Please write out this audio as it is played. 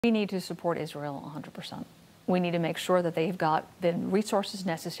We need to support Israel 100%. We need to make sure that they've got the resources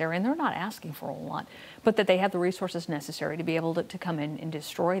necessary, and they're not asking for a lot, but that they have the resources necessary to be able to come in and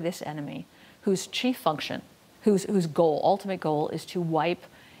destroy this enemy whose chief function, whose ultimate goal is to wipe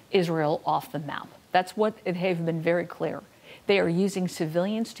Israel off the map. That's what they have been very clear. They are using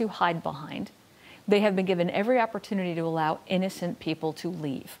civilians to hide behind. They have been given every opportunity to allow innocent people to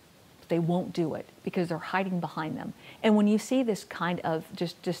leave. They won't do it because they're hiding behind them. And when you see this kind of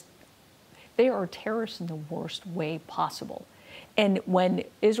they are terrorists in the worst way possible. And when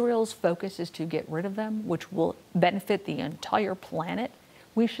Israel's focus is to get rid of them, which will benefit the entire planet,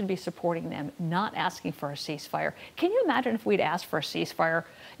 we should be supporting them, not asking for a ceasefire. Can you imagine if we'd asked for a ceasefire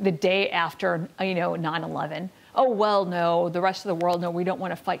the day after, 9/11? Oh, well, no, the rest of the world, no, we don't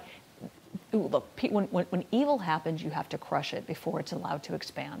want to fight. Look, when evil happens, you have to crush it before it's allowed to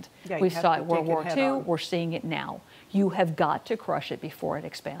expand. Yeah, we saw it World War II. On. We're seeing it now. You have got to crush it before it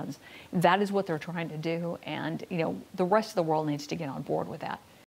expands. That is what they're trying to do, and the rest of the world needs to get on board with that.